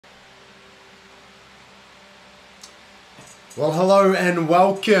Well, hello and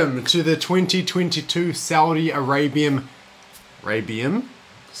welcome to the 2022 Saudi Arabian,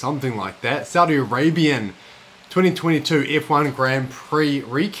 something like that, Saudi Arabian 2022 F1 Grand Prix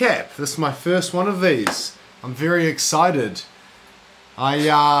recap. This is my first one of these. I'm very excited.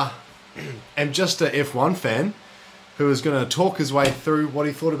 I am just an F1 fan who is going to talk his way through what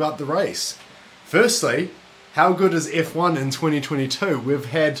he thought about the race. Firstly, how good is F1 in 2022? We've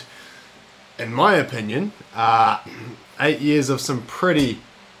had, in my opinion, 8 years of some pretty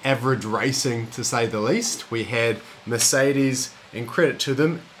average racing, to say the least. We had Mercedes, and credit to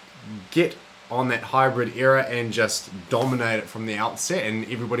them, get on that hybrid era and just dominate it from the outset, and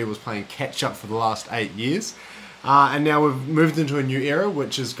everybody was playing catch up for the last 8 years. And now we've moved into a new era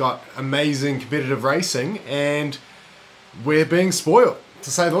which has got amazing competitive racing, and we're being spoiled,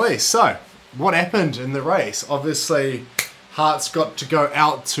 to say the least. So, what happened in the race? Obviously, hearts got to go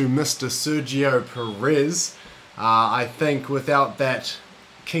out to Mr. Sergio Perez. I think without that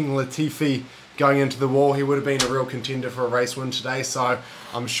King Latifi going into the wall, he would have been a real contender for a race win today. So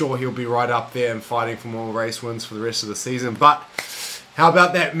I'm sure he'll be right up there and fighting for more race wins for the rest of the season. But how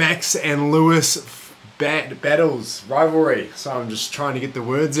about that Max and Lewis battles, rivalry? So I'm just trying to get the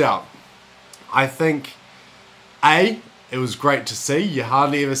words out. I think, it was great to see. You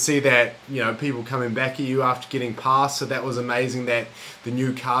hardly ever see that, people coming back at you after getting past. So that was amazing that the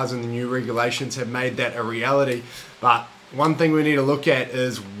new cars and the new regulations have made that a reality. But one thing we need to look at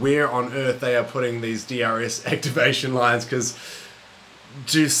is where on earth they are putting these DRS activation lines, because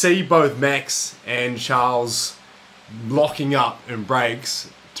to see both Max and Charles locking up in brakes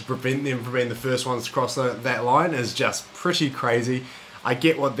to prevent them from being the first ones to cross that line is just pretty crazy. I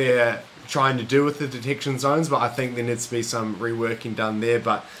get what they're trying to do with the detection zones, but I think there needs to be some reworking done there.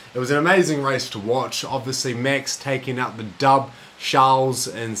 But it was an amazing race to watch. Obviously Max taking out the dub, Charles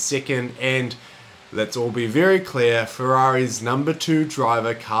in second, and let's all be very clear, Ferrari's number 2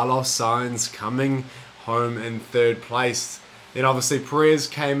 driver Carlos Sainz coming home in third place. Then obviously Perez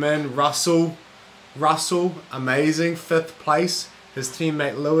came in, Russell amazing 5th place, his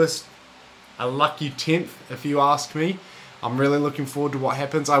teammate Lewis a lucky 10th if you ask me. I'm really looking forward to what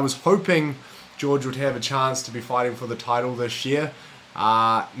happens. I was hoping George would have a chance to be fighting for the title this year.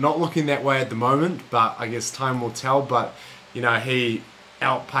 Not looking that way at the moment, but I guess time will tell. But, he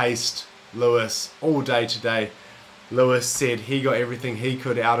outpaced Lewis all day today. Lewis said he got everything he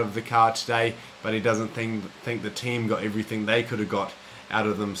could out of the car today, but he doesn't think the team got everything they could have got out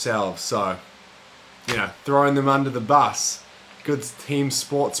of themselves. So, throwing them under the bus. Good team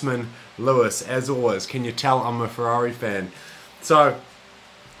sportsman, Lewis, as always. Can you tell I'm a Ferrari fan? So,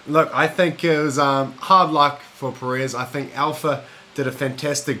 look, I think it was hard luck for Perez. I think Alpha did a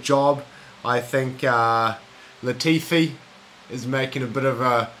fantastic job. I think Latifi is making a bit of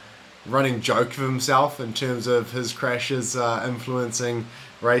a running joke of himself in terms of his crashes influencing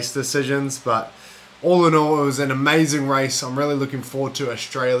race decisions. But all in all, it was an amazing race. I'm really looking forward to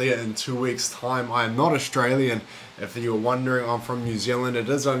Australia in 2 weeks' time. I am not Australian. If you were wondering, I'm from New Zealand. It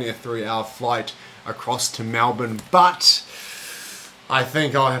is only a 3-hour flight across to Melbourne, but I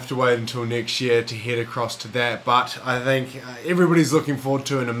think I'll have to wait until next year to head across to that. But I think everybody's looking forward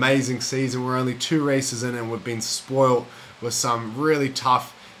to an amazing season. We're only 2 races in and we've been spoiled with some really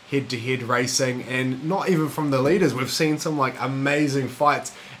tough head-to-head racing, and not even from the leaders. We've seen some amazing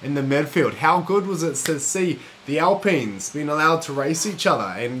fights in the midfield. How good was it to see the Alpines being allowed to race each other?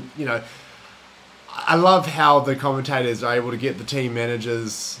 And I love how the commentators are able to get the team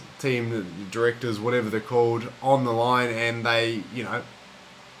managers, team directors, whatever they're called, on the line, and they,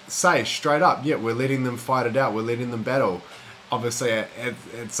 say straight up, yeah, we're letting them fight it out, we're letting them battle. Obviously, at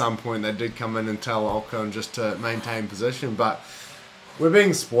some point, they did come in and tell Ocon just to maintain position, but we're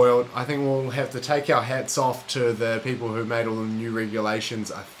being spoiled. I think we'll have to take our hats off to the people who made all the new regulations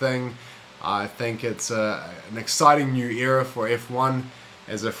a thing. I think it's an exciting new era for F1.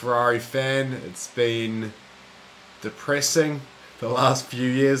 As a Ferrari fan, it's been depressing the last few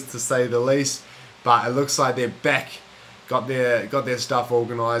years, to say the least. But it looks like they're back, got their stuff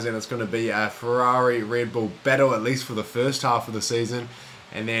organised, and it's going to be a Ferrari-Red Bull battle, at least for the first half of the season.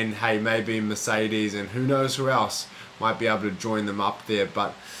 And then, hey, maybe Mercedes and who knows who else might be able to join them up there.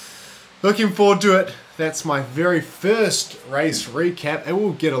 But looking forward to it. That's my very first race recap. It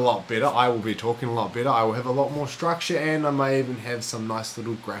will get a lot better. I will be talking a lot better. I will have a lot more structure, and I may even have some nice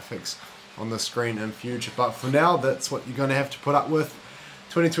little graphics on the screen in future. But for now, that's what you're going to have to put up with.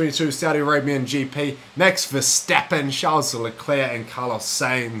 2022 Saudi Arabian GP. Max Verstappen, Charles Leclerc, and Carlos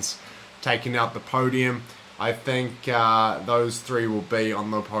Sainz taking out the podium. I think those 3 will be on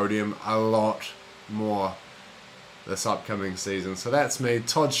the podium a lot more this upcoming season. So that's me,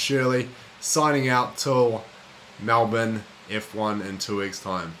 Todd Shirley, signing out till Melbourne F1 in 2 weeks'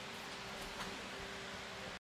 time.